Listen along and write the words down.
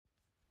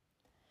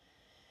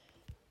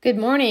Good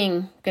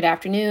morning, good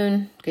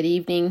afternoon, good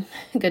evening,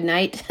 good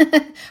night,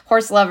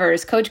 horse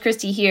lovers. Coach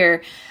Christy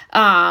here.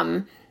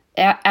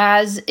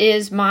 As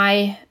is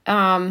my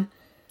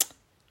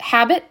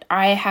habit,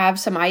 I have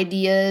some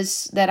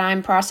ideas that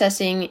I'm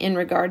processing in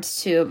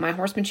regards to my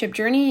horsemanship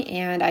journey,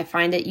 and I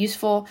find it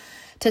useful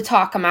to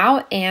talk them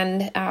out.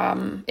 And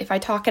if I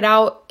talk it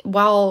out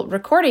while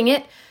recording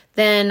it,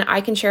 then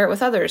I can share it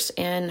with others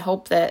and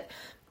hope that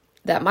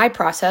my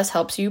process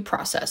helps you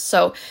process.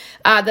 So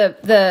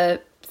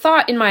the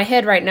thought in my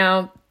head right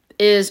now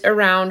is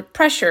around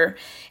pressure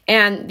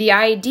and the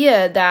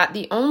idea that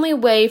the only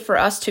way for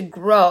us to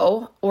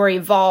grow or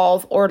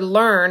evolve or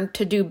learn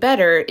to do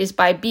better is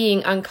by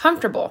being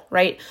uncomfortable,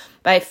 right?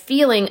 By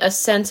feeling a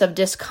sense of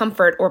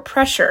discomfort or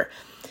pressure.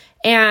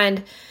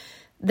 And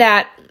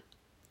that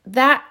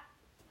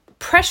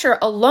pressure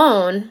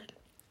alone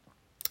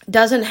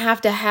doesn't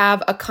have to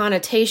have a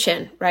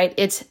connotation, right?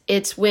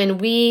 It's when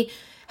we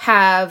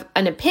have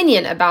an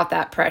opinion about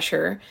that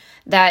pressure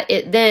that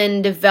it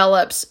then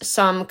develops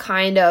some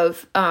kind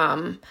of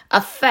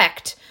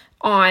effect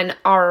on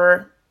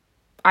our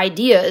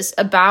ideas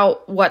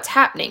about what's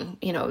happening,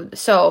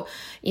 So,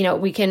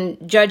 we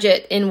can judge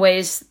it in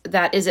ways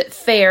that, is it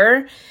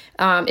fair?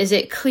 Is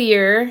it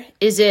clear?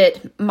 Is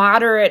it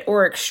moderate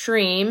or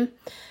extreme?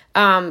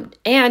 And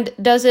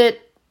is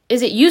it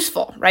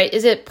useful, right?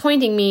 Is it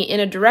pointing me in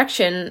a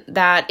direction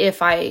that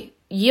if I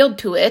yield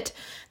to it,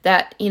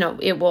 that,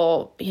 it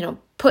will,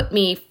 put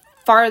me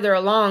farther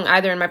along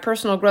either in my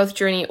personal growth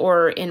journey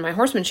or in my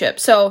horsemanship.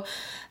 So,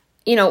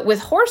 with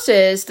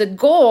horses, the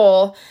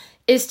goal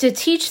is to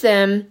teach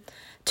them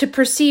to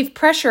perceive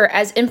pressure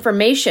as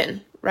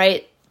information,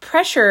 right?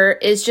 Pressure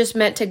is just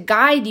meant to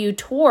guide you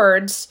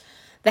towards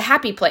the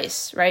happy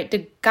place, right?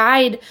 To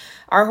guide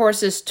our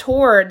horses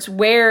towards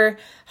where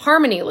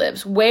harmony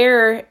lives,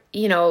 where,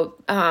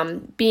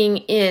 being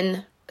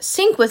in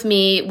sync with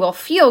me will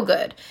feel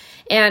good.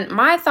 And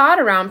my thought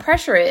around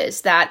pressure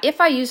is that if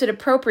I use it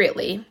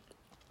appropriately,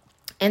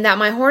 and that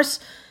my horse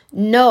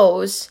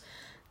knows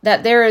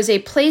that there is a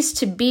place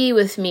to be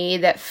with me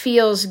that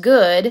feels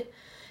good,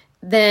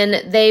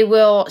 then they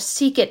will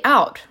seek it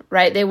out,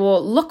 right? They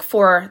will look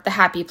for the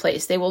happy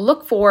place. They will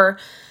look for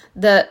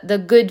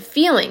the good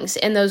feelings,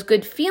 and those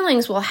good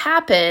feelings will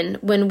happen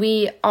when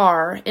we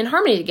are in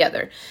harmony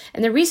together.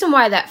 And the reason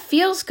why that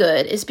feels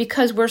good is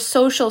because we're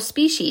social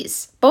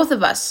species, both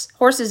of us,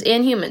 horses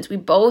and humans. We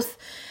both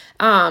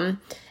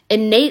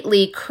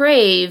innately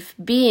crave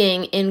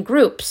being in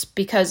groups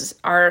because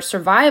our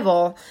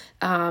survival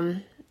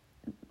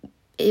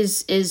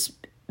is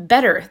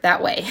better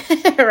that way,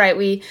 right?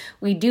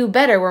 We do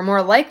better. We're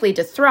more likely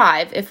to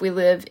thrive if we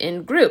live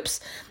in groups.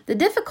 The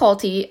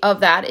difficulty of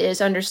that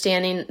is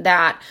understanding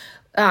that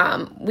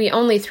we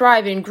only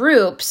thrive in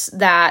groups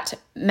that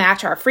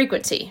match our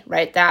frequency,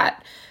 right?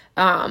 That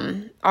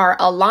are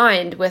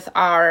aligned with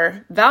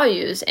our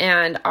values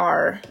and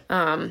our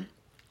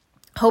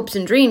hopes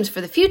and dreams for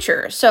the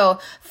future. So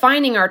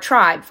finding our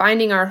tribe,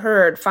 finding our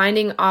herd,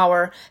 finding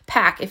our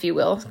pack, if you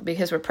will,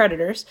 because we're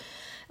predators,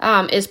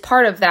 is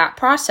part of that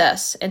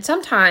process. And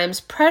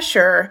sometimes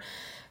pressure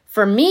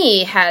for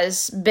me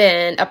has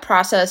been a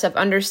process of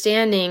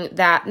understanding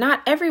that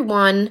not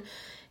everyone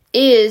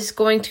is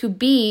going to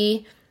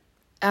be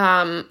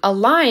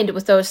aligned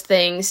with those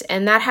things,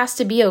 and that has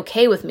to be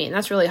okay with me. And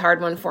that's a really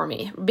hard one for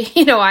me.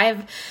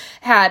 I've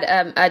had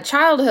a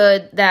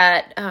childhood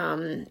that,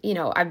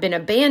 I've been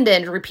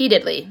abandoned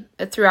repeatedly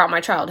throughout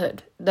my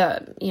childhood.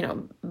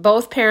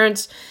 Both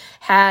parents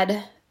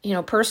had,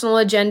 personal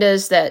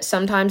agendas that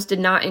sometimes did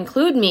not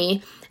include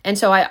me. And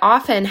so I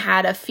often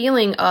had a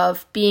feeling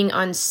of being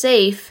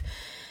unsafe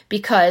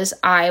because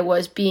I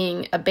was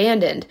being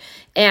abandoned.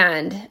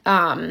 And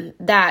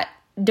that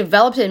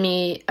developed in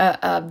me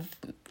a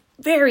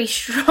very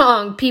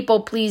strong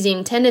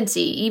people-pleasing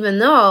tendency, even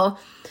though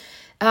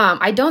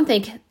I don't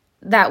think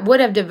that would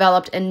have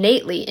developed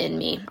innately in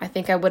me. I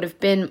think I would have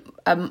been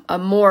a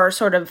more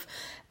sort of,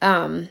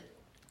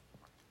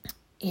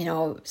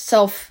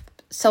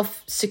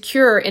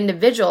 self-secure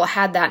individual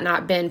had that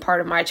not been part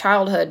of my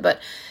childhood.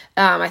 But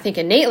I think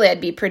innately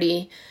I'd be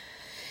pretty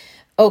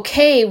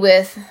okay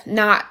with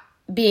not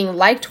being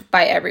liked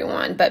by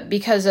everyone. But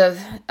because of,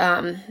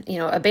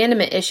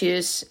 abandonment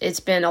issues, it's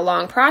been a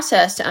long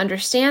process to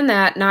understand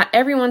that not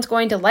everyone's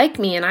going to like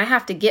me, and I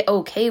have to get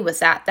okay with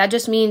that. That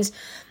just means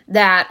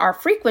that our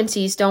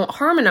frequencies don't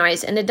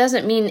harmonize, and it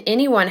doesn't mean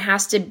anyone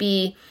has to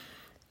be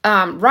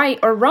right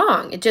or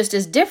wrong. It just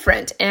is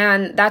different,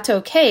 and that's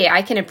okay.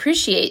 I can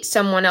appreciate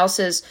someone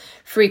else's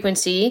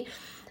frequency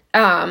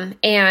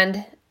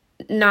and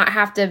not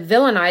have to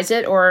villainize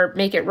it or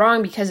make it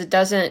wrong because it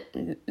doesn't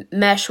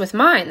mesh with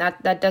mine.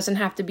 That doesn't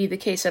have to be the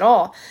case at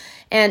all.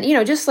 And,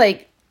 just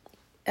like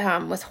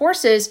with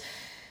horses,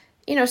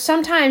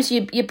 sometimes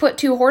you put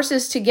two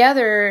horses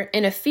together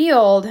in a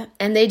field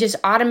and they just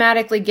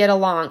automatically get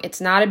along. It's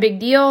not a big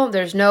deal.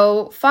 There's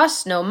no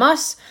fuss, no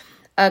muss,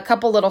 a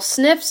couple little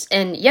sniffs,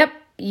 and yep,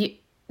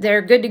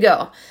 they're good to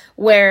go.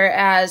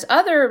 Whereas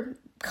other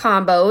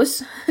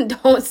combos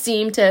don't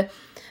seem to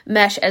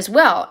mesh as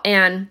well.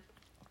 And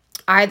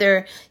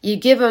Either you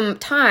give them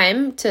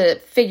time to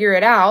figure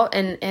it out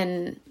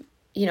and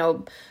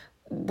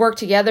work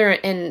together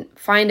and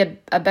find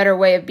a better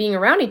way of being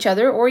around each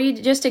other, or you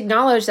just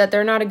acknowledge that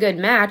they're not a good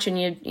match and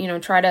you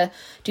try to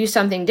do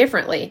something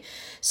differently.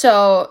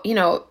 So,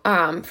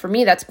 for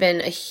me, that's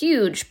been a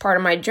huge part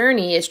of my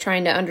journey, is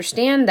trying to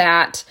understand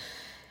that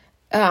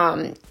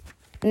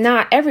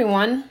not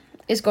everyone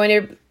is going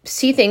to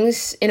see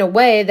things in a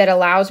way that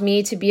allows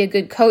me to be a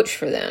good coach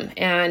for them.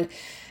 And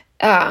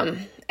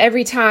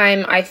every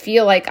time I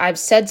feel like I've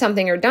said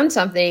something or done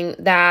something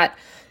that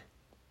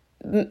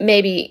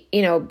maybe,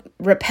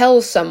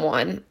 repels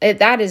someone,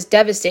 that is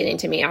devastating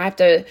to me. I have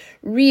to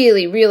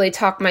really, really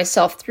talk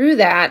myself through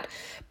that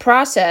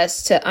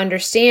process to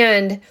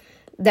understand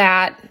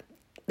that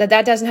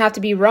doesn't have to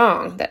be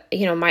wrong. That,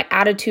 my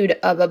attitude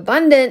of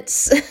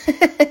abundance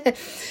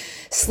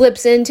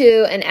slips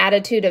into an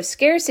attitude of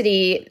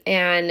scarcity.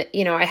 And,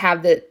 I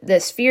have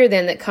this fear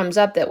then that comes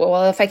up that,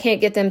 well, if I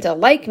can't get them to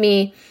like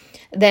me,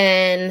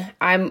 then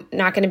I'm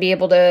not going to be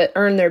able to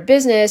earn their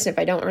business. And if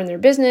I don't earn their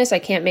business, I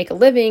can't make a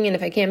living. And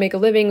if I can't make a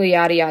living,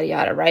 yada, yada,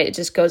 yada, right? It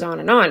just goes on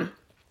and on.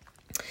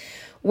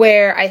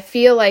 Where I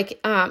feel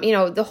like,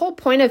 the whole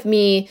point of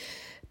me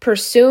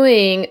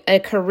pursuing a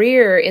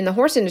career in the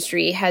horse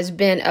industry has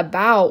been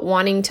about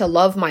wanting to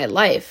love my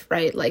life,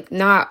 right? Like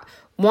not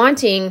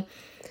wanting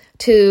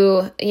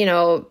to,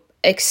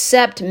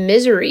 accept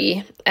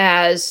misery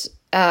as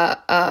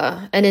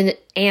an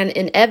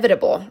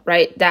inevitable,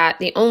 right? That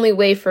the only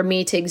way for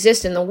me to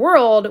exist in the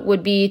world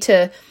would be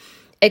to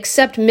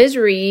accept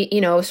misery,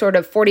 sort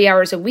of 40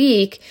 hours a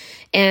week,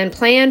 and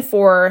plan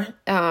for,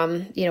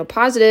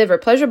 positive or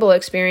pleasurable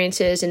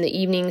experiences in the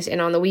evenings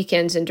and on the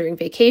weekends and during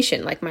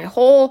vacation. Like my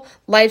whole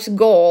life's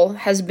goal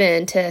has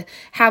been to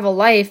have a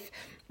life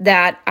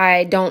that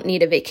I don't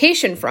need a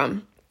vacation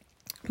from.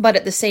 But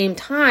at the same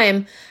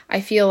time,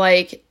 I feel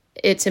like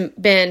it's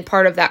been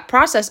part of that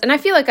process. And I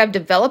feel like I've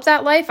developed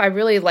that life. I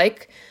really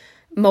like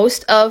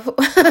most of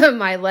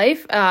my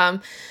life.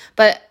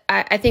 But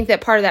I think that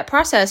part of that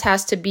process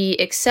has to be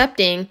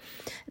accepting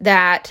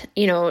that,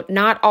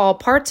 not all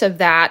parts of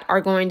that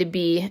are going to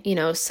be,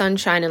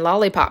 sunshine and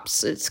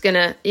lollipops. It's going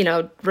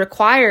to,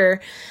 require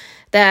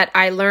that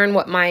I learn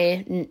what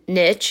my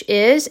niche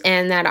is,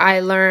 and that I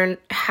learn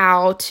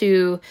how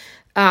to,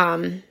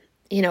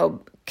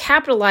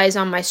 capitalize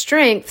on my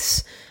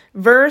strengths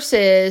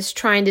versus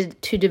trying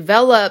to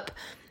develop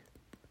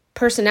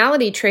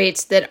personality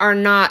traits that are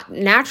not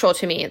natural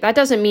to me. That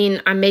doesn't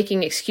mean I'm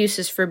making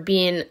excuses for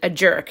being a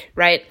jerk,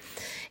 right?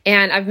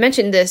 And I've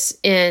mentioned this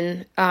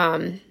in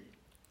other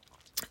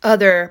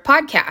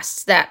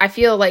podcasts, that I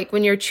feel like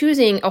when you're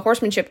choosing a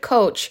horsemanship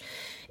coach,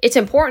 it's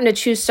important to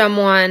choose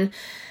someone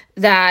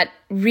that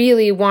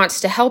really wants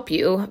to help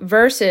you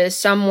versus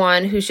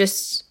someone who's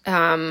just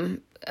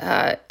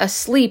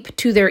asleep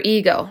to their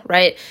ego,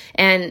 right?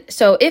 And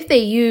so if they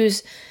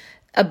use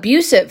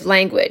abusive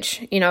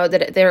language,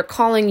 that they're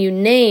calling you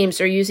names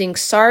or using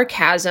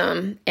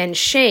sarcasm and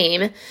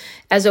shame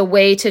as a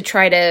way to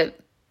try to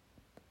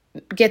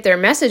get their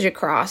message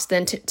across,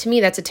 then to me,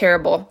 that's a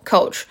terrible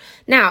coach.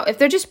 Now, if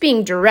they're just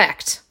being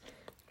direct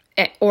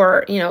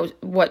or,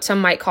 what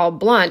some might call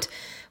blunt,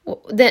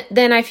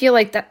 then I feel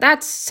like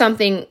that's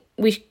something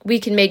we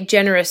can make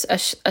generous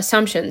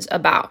assumptions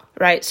about,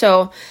 right?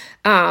 So,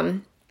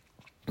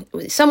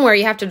 somewhere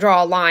you have to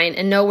draw a line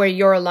and know where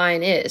your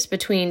line is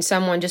between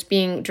someone just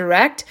being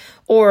direct,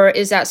 or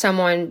is that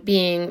someone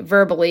being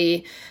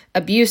verbally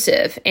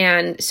abusive?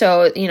 And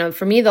so,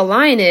 for me, the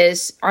line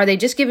is, are they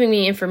just giving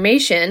me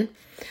information,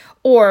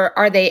 or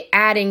are they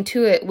adding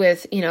to it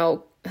with,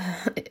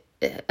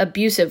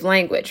 abusive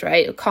language,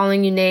 right?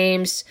 Calling you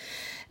names,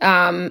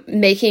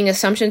 making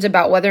assumptions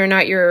about whether or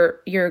not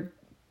you're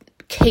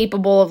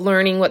capable of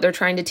learning what they're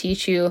trying to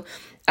teach you,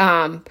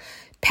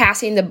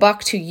 passing the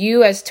buck to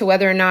you as to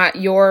whether or not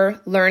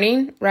you're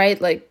learning, right?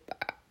 Like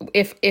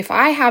if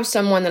I have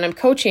someone that I'm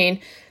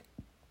coaching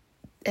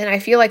and I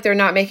feel like they're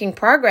not making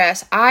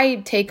progress,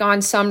 I take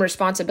on some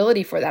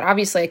responsibility for that.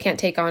 Obviously, I can't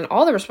take on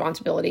all the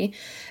responsibility,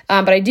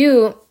 but I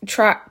do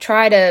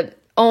try to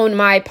own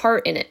my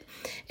part in it.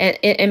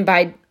 And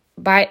by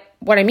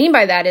what I mean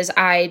by that is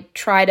I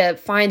try to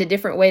find a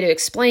different way to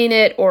explain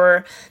it,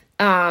 or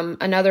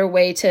another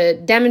way to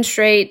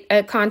demonstrate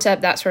a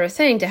concept, that sort of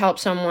thing, to help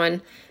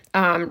someone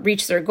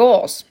reach their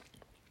goals.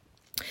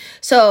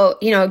 So,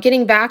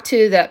 getting back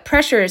to the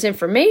pressure is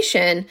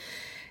information,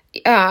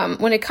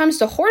 when it comes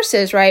to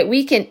horses, right,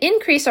 we can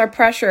increase our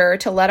pressure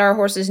to let our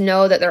horses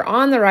know that they're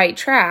on the right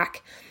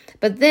track,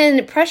 but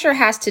then pressure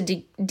has to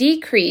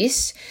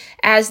decrease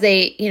as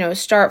they,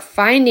 start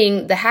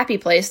finding the happy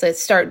place, that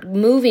start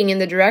moving in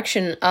the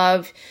direction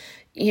of,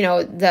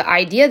 the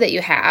idea that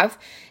you have.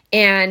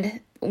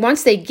 And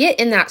once they get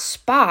in that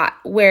spot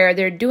where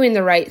they're doing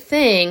the right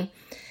thing,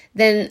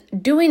 then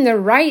doing the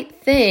right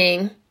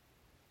thing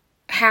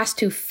has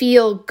to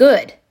feel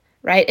good,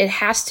 right? It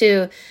has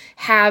to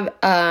have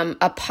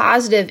a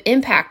positive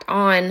impact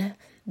on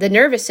the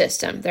nervous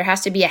system. There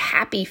has to be a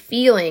happy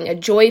feeling, a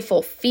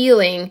joyful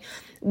feeling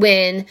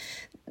when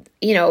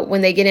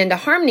when they get into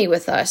harmony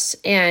with us,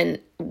 and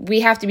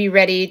we have to be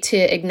ready to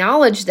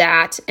acknowledge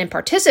that and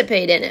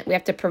participate in it. We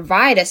have to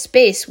provide a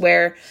space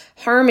where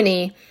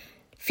harmony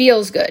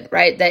feels good,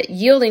 right? That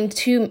yielding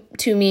to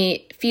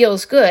me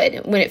feels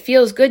good. When it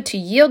feels good to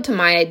yield to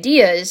my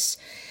ideas,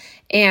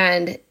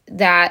 and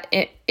that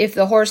if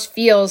the horse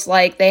feels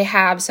like they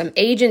have some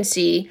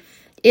agency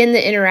in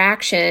the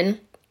interaction,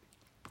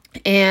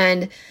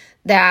 and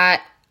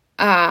that,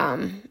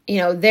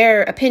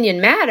 their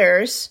opinion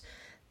matters,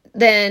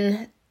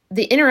 then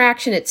the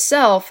interaction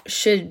itself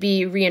should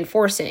be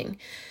reinforcing.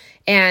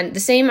 And the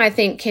same, I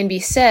think, can be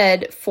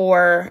said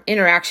for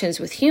interactions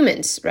with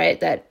humans, right?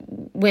 That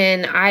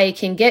when I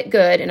can get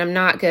good, and I'm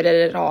not good at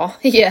it all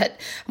yet,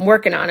 I'm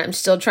working on it. I'm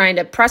still trying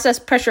to process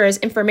pressure as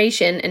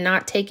information and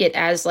not take it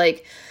as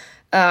like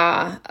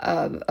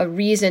a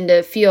reason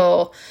to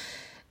feel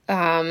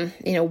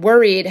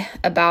worried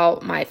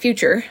about my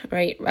future,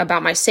 right?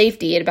 About my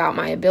safety, about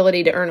my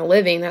ability to earn a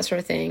living, that sort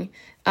of thing.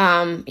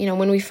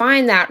 When we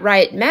find that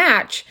right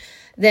match,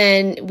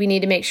 then we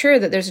need to make sure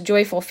that there's a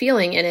joyful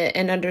feeling in it,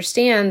 and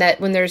understand that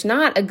when there's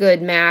not a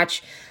good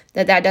match,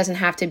 that doesn't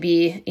have to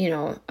be,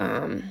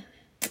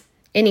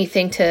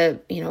 anything to,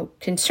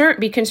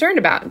 be concerned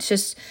about. It's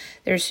just,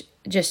 there's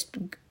just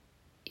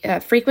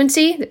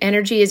frequency.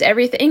 Energy is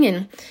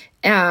everything,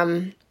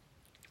 and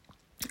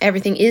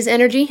everything is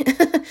energy.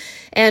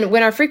 And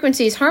when our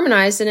frequency is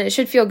harmonized, then it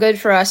should feel good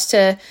for us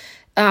to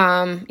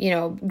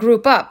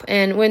group up.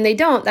 And when they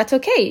don't, that's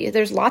okay.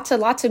 There's lots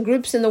of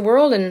groups in the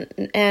world,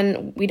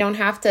 and we don't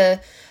have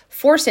to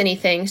force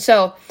anything.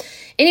 So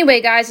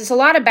anyway, guys, it's a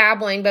lot of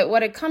babbling, but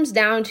what it comes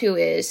down to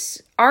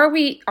is, are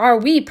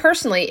we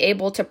personally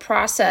able to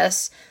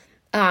process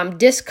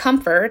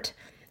discomfort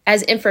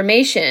as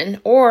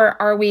information,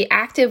 or are we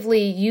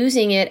actively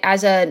using it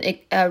as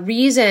a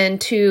reason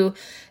to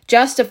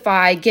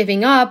justify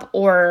giving up,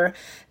 or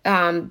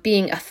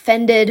being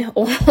offended,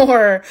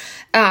 or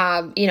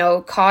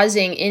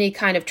causing any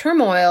kind of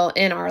turmoil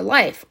in our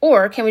life?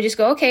 Or can we just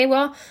go, okay,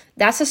 well,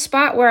 that's a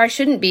spot where I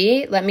shouldn't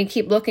be. Let me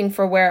keep looking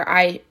for where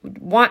I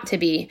want to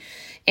be.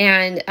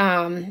 And,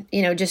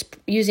 just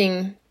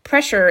using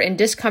pressure and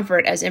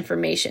discomfort as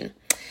information.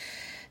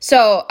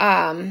 So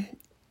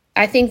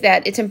I think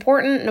that it's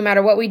important, no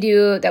matter what we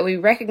do, that we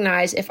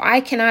recognize, if I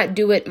cannot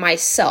do it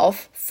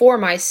myself, for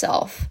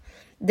myself,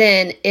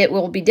 then it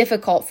will be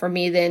difficult for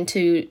me then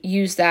to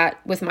use that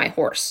with my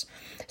horse.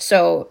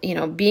 So,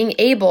 being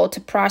able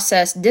to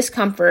process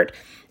discomfort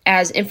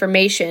as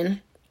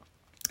information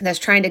that's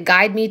trying to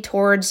guide me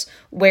towards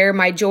where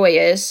my joy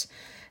is,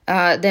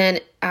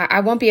 then I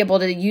won't be able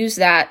to use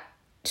that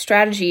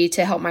strategy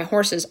to help my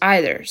horses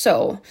either.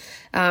 So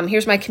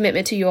here's my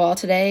commitment to you all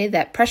today,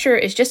 that pressure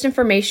is just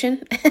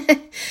information.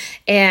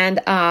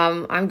 And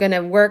I'm going to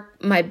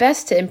work my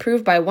best to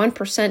improve by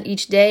 1%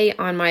 each day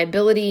on my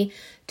ability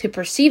to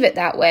perceive it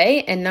that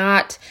way, and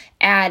not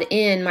add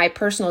in my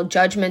personal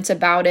judgments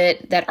about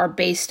it that are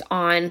based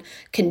on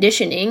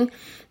conditioning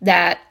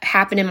that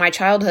happened in my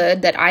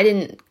childhood that I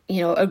didn't,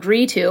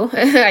 agree to,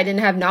 I didn't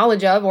have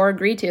knowledge of or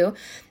agree to.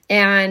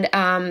 And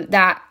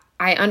that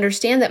I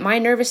understand that my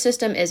nervous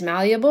system is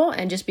malleable,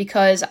 and just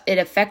because it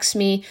affects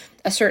me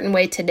a certain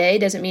way today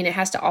doesn't mean it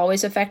has to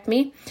always affect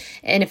me.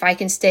 And if I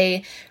can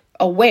stay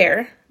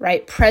aware,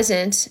 right,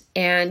 present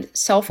and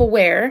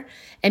self-aware,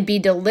 and be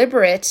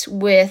deliberate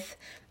with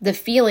the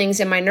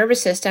feelings in my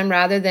nervous system,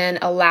 rather than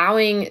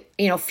allowing,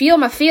 feel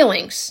my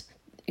feelings.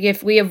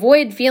 If we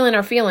avoid feeling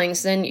our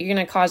feelings, then you're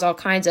going to cause all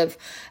kinds of,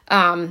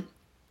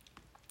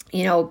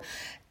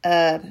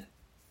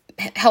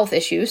 health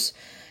issues.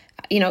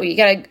 You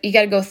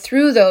gotta go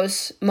through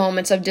those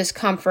moments of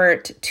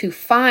discomfort to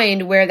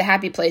find where the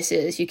happy place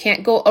is. You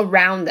can't go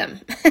around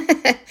them.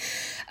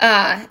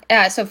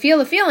 So feel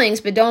the feelings,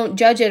 but don't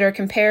judge it or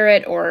compare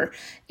it, or,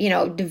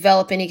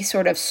 develop any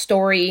sort of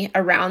story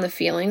around the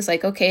feelings.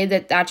 Like, okay,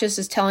 that just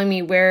is telling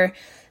me where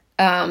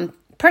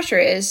pressure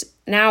is.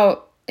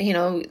 Now,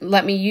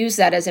 let me use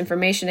that as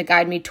information to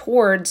guide me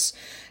towards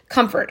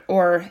comfort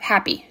or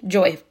happy,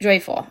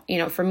 joyful.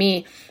 For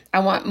me, I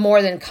want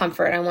more than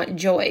comfort. I want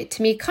joy.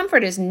 To me,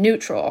 comfort is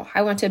neutral.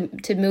 I want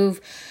to move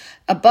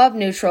above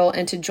neutral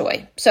into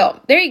joy. So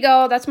there you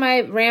go. That's my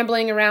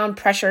rambling around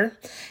pressure.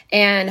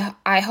 And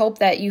I hope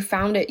that you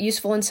found it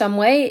useful in some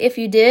way. If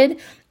you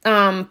did,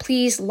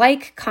 please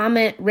like,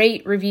 comment,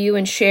 rate, review,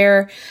 and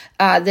share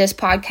this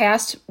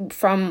podcast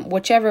from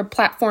whichever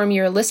platform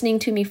you're listening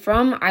to me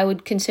from. I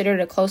would consider it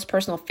a close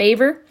personal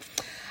favor.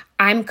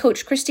 I'm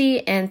Coach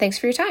Christy, and thanks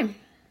for your time.